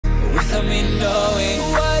without me knowing.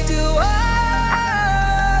 Why do I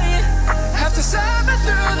have to suffer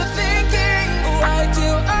through the thinking? Why do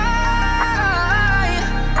I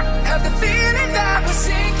have the feeling that we're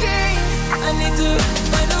sinking? I need to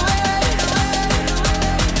find a way.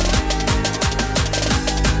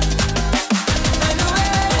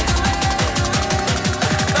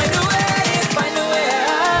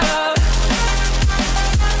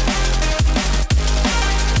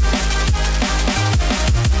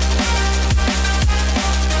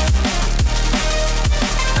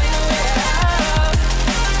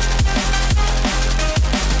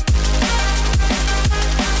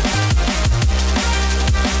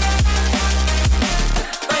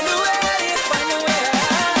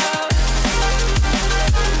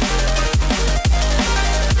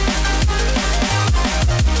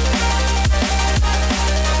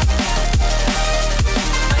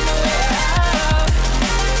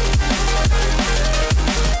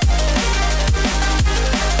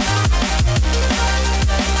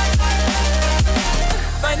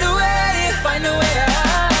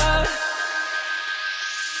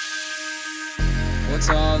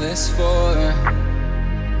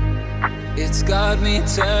 It's got me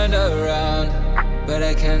turned around, but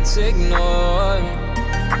I can't ignore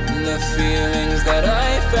the feelings that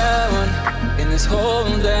I found in this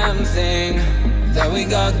whole damn thing that we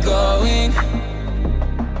got going.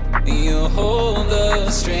 You hold the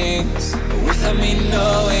strings without me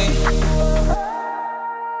knowing.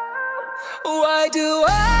 Why do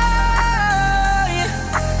I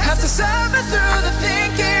have to suffer through the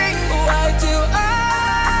thinking? Why do I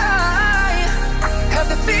have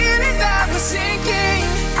the feeling that we're sinking?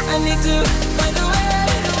 I need to find a way.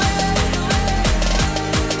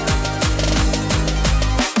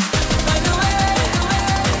 Find a way.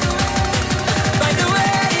 Find a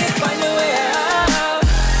way. Find a way out.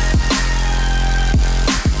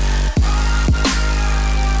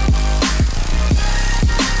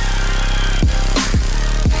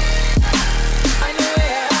 Find a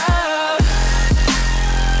way out.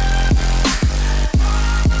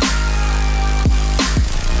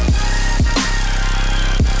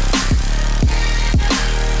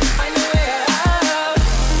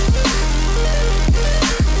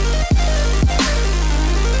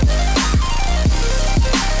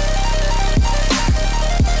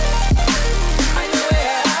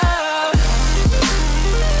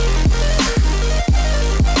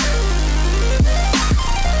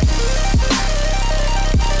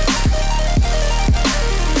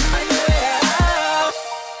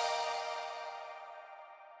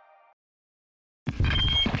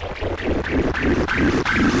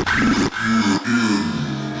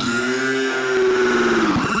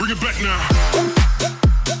 Bring it back now.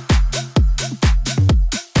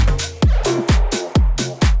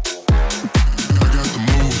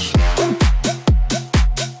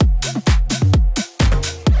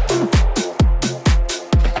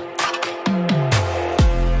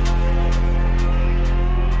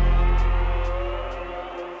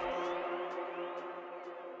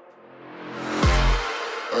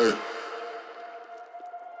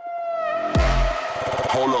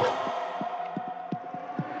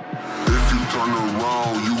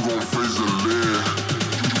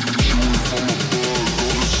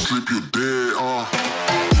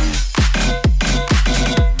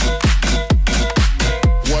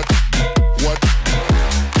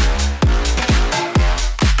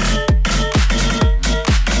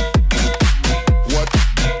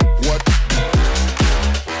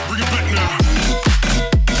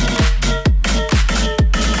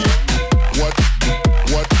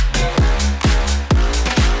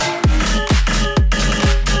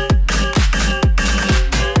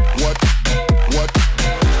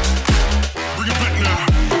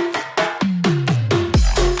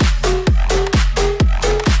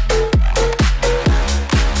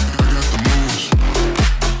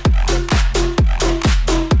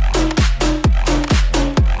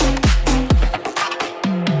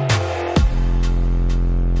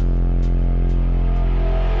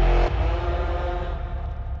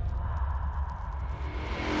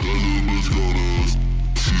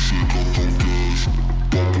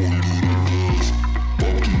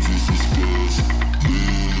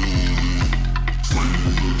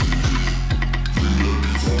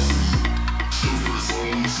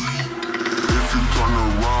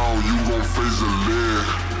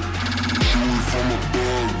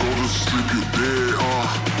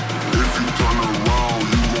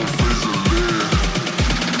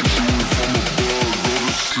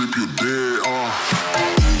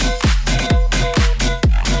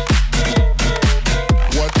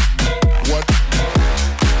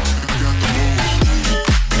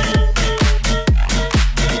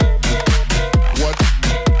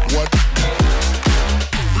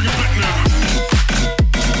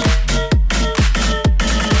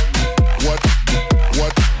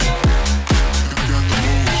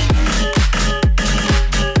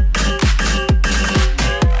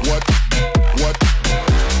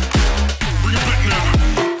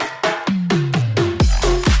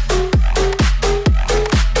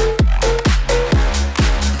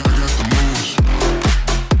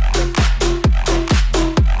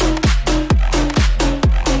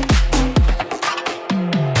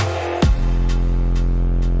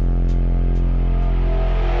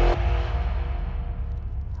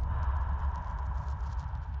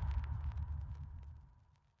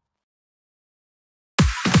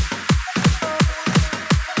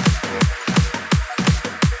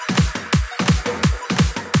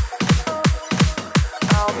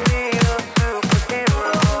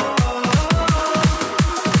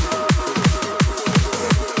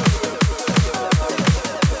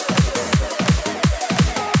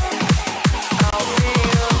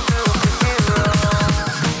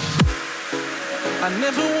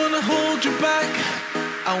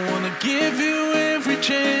 wanna give you every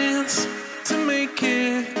chance to make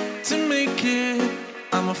it, to make it.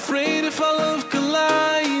 I'm afraid if our love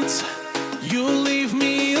collides, you'll leave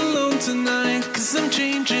me alone tonight. Cause I'm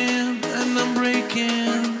changing and I'm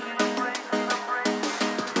breaking.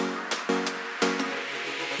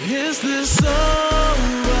 Is this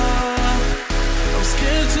over? I'm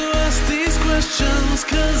scared to ask these questions,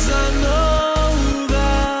 cause I know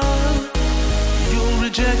that you'll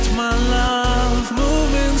reject my love.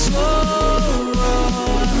 Moving slower,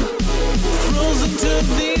 frozen to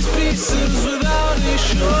these pieces without a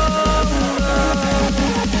shoulder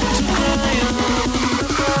to cry on.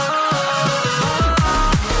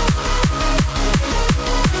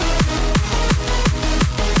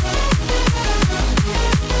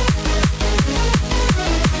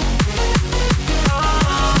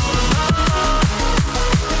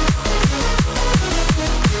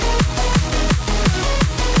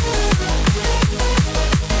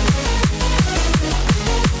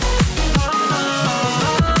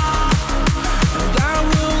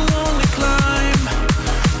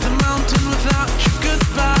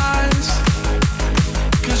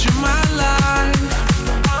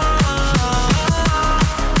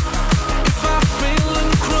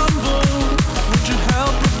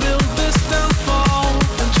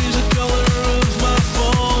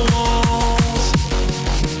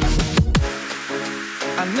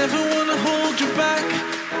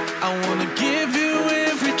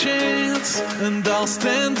 And I'll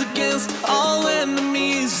stand against all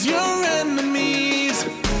enemies, your enemies.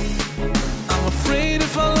 I'm afraid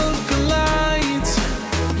if our love collides,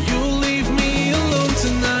 you'll leave me alone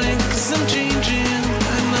tonight. Cause I'm changing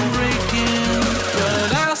and I'm breaking,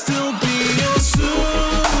 but I'll still be your superhero.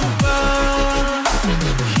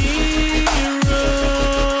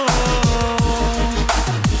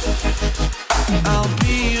 I'll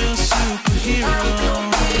be your superhero.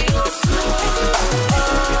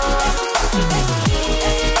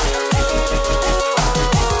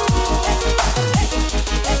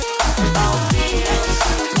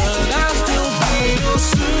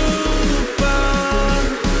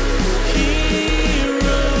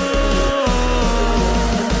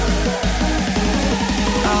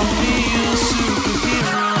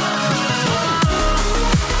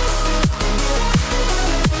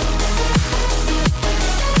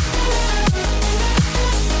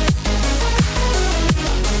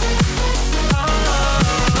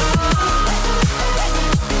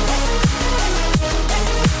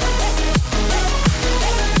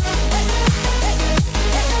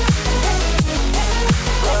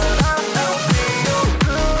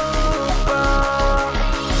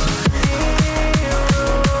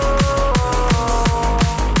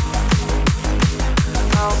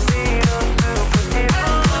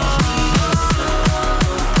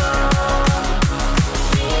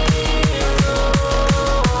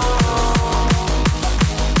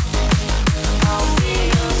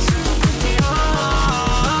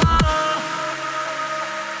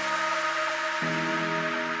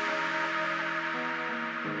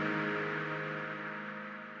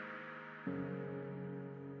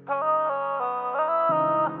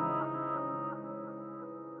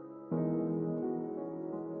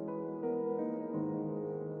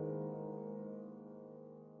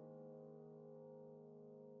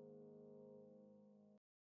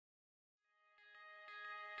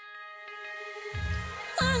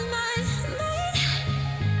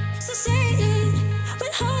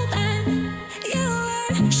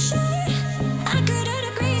 I couldn't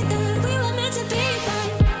agree that we were meant to be, but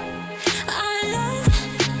I